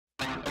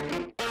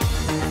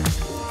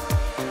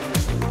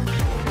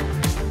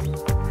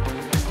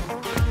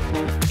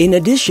In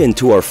addition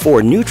to our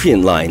 4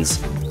 nutrient lines,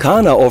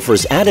 Canna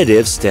offers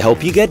additives to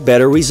help you get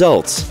better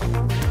results.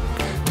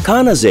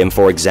 Cannazym,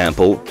 for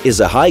example, is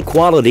a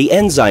high-quality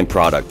enzyme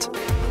product.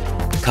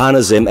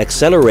 Cannazym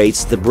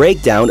accelerates the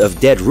breakdown of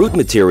dead root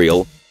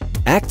material,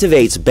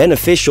 activates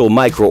beneficial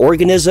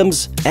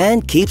microorganisms,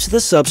 and keeps the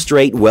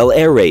substrate well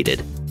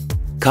aerated.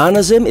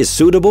 Cannazym is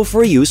suitable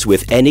for use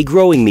with any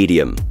growing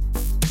medium.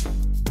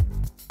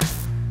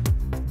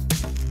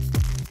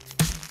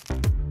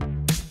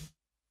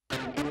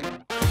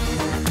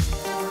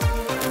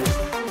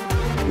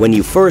 When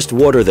you first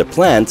water the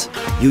plant,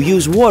 you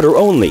use water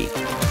only.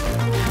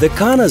 The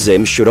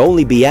Cannazym should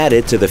only be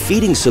added to the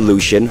feeding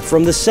solution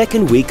from the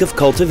 2nd week of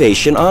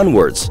cultivation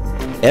onwards,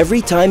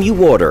 every time you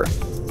water.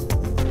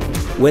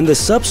 When the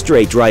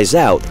substrate dries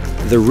out,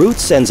 the root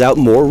sends out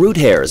more root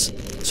hairs,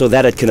 so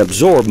that it can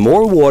absorb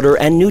more water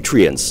and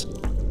nutrients.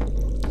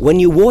 When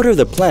you water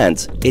the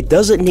plant, it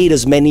doesn't need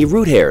as many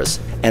root hairs,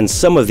 and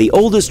some of the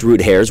oldest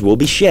root hairs will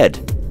be shed.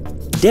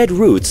 Dead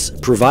roots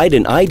provide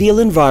an ideal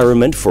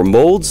environment for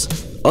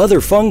molds,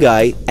 other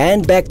fungi,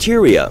 and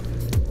bacteria.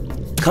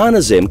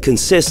 Cannazym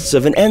consists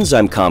of an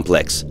enzyme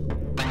complex.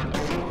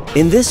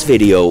 In this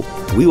video,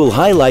 we will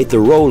highlight the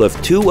role of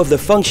 2 of the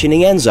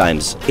functioning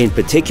enzymes, in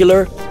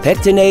particular,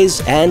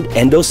 pectinase and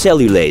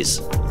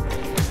endocellulase.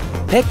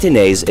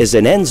 Pectinase is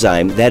an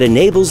enzyme that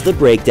enables the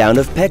breakdown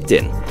of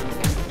pectin.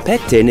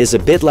 Pectin is a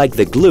bit like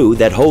the glue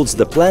that holds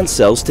the plant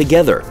cells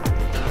together.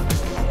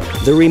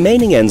 The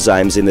remaining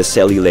enzymes in the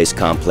cellulase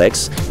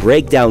complex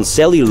break down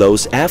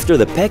cellulose after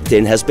the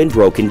pectin has been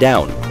broken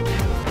down.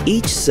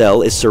 Each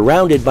cell is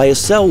surrounded by a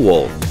cell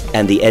wall,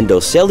 and the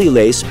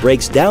endocellulase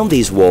breaks down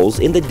these walls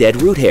in the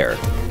dead root hair,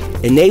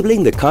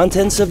 enabling the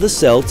contents of the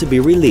cell to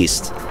be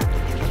released.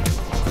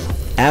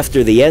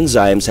 After the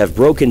enzymes have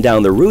broken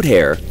down the root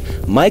hair,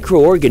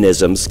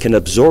 microorganisms can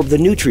absorb the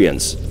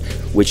nutrients,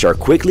 which are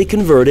quickly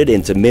converted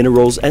into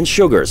minerals and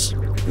sugars.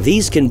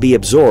 These can be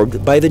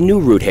absorbed by the new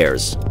root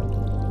hairs.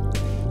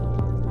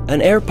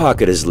 An air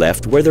pocket is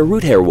left where the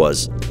root hair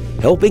was,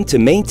 helping to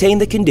maintain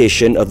the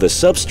condition of the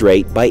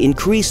substrate by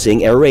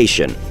increasing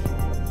aeration.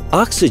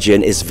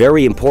 Oxygen is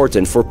very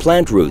important for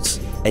plant roots,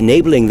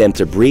 enabling them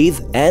to breathe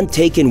and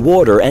take in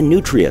water and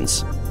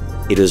nutrients.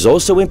 It is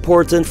also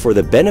important for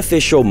the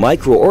beneficial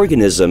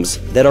microorganisms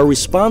that are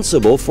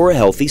responsible for a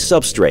healthy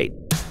substrate.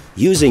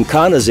 Using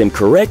Cannazym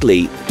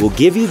correctly will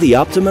give you the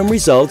optimum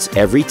results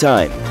every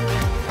time.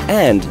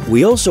 And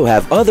we also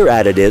have other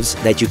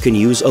additives that you can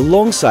use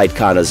alongside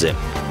Cannazym,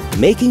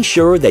 making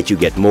sure that you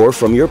get more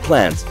from your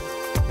plant.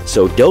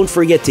 So don't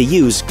forget to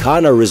use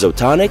Canna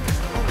Rhizotonic,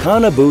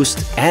 Canna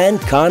Boost, and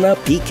Canna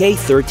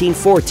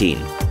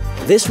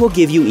PK1314. This will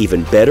give you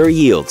even better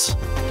yields.